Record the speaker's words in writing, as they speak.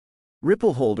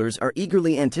Ripple holders are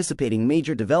eagerly anticipating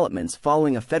major developments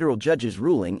following a federal judge's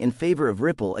ruling in favor of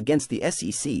Ripple against the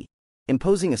SEC,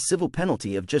 imposing a civil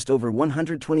penalty of just over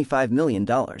 $125 million,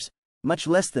 much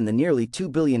less than the nearly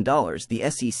 $2 billion the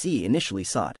SEC initially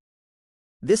sought.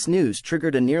 This news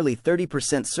triggered a nearly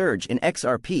 30% surge in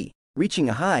XRP, reaching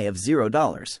a high of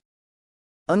 $0.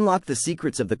 Unlock the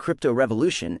secrets of the crypto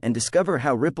revolution and discover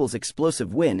how Ripple's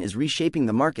explosive win is reshaping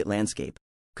the market landscape.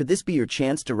 Could this be your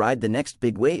chance to ride the next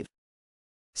big wave?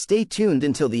 Stay tuned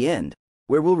until the end,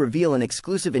 where we'll reveal an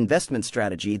exclusive investment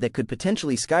strategy that could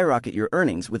potentially skyrocket your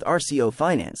earnings with RCO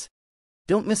Finance.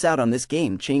 Don't miss out on this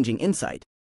game-changing insight.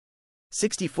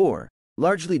 64.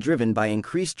 Largely driven by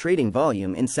increased trading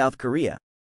volume in South Korea.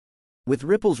 With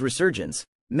Ripple's resurgence,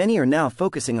 many are now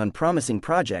focusing on promising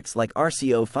projects like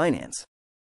RCO Finance.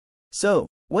 So,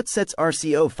 what sets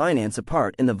RCO Finance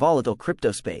apart in the volatile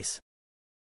crypto space?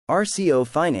 RCO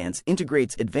Finance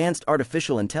integrates advanced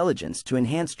artificial intelligence to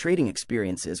enhance trading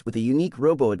experiences with a unique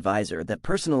robo-advisor that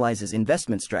personalizes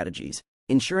investment strategies,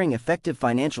 ensuring effective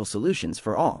financial solutions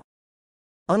for all.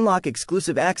 Unlock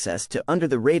exclusive access to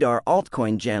under-the-radar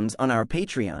altcoin gems on our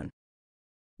Patreon.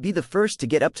 Be the first to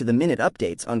get up-to-the-minute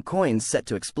updates on coins set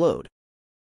to explode.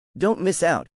 Don't miss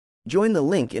out. Join the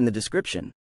link in the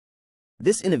description.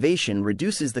 This innovation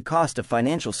reduces the cost of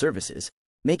financial services,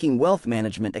 making wealth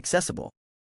management accessible.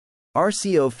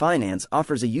 RCO Finance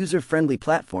offers a user-friendly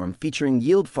platform featuring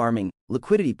yield farming,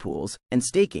 liquidity pools, and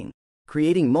staking,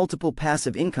 creating multiple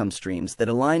passive income streams that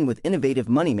align with innovative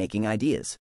money-making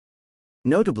ideas.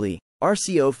 Notably,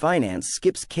 RCO Finance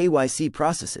skips KYC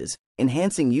processes,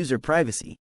 enhancing user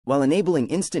privacy, while enabling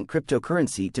instant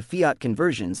cryptocurrency to fiat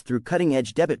conversions through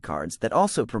cutting-edge debit cards that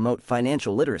also promote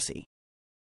financial literacy.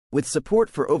 With support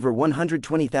for over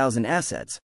 120,000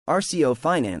 assets, RCO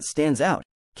Finance stands out,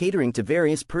 catering to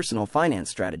various personal finance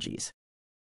strategies.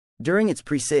 During its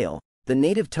pre-sale, the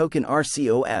native token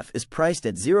RCOF is priced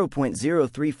at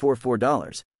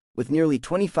 $0.0344, with nearly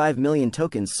 25 million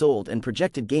tokens sold and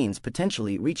projected gains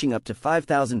potentially reaching up to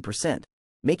 5,000%,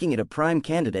 making it a prime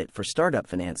candidate for startup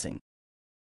financing.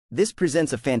 This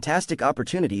presents a fantastic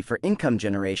opportunity for income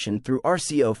generation through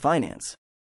RCO Finance.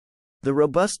 The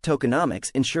robust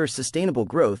tokenomics ensure sustainable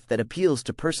growth that appeals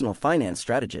to personal finance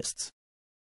strategists.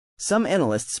 Some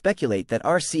analysts speculate that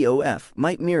RCOF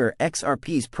might mirror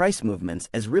XRP's price movements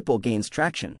as Ripple gains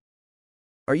traction.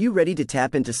 Are you ready to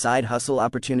tap into side hustle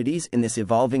opportunities in this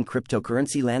evolving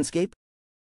cryptocurrency landscape?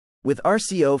 With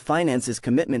RCO Finance's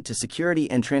commitment to security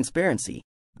and transparency,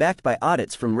 backed by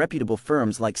audits from reputable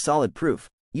firms like Solid Proof,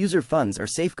 user funds are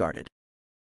safeguarded.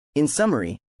 In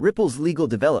summary, Ripple's legal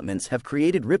developments have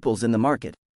created ripples in the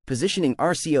market, positioning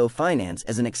RCO Finance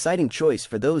as an exciting choice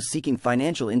for those seeking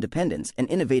financial independence and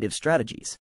innovative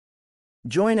strategies.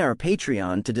 Join our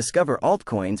Patreon to discover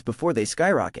altcoins before they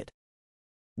skyrocket.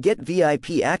 Get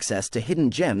VIP access to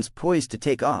hidden gems poised to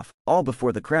take off, all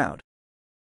before the crowd.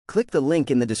 Click the link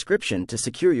in the description to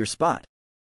secure your spot.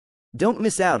 Don't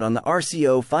miss out on the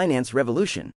RCO Finance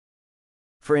revolution.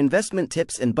 For investment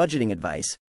tips and budgeting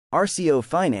advice, RCO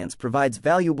Finance provides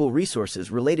valuable resources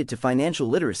related to financial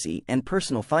literacy and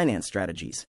personal finance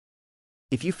strategies.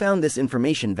 If you found this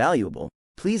information valuable,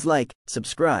 please like,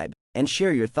 subscribe, and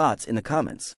share your thoughts in the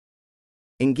comments.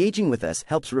 Engaging with us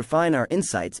helps refine our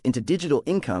insights into digital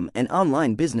income and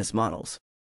online business models.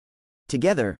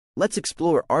 Together, let's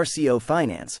explore RCO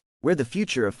Finance, where the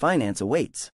future of finance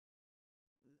awaits.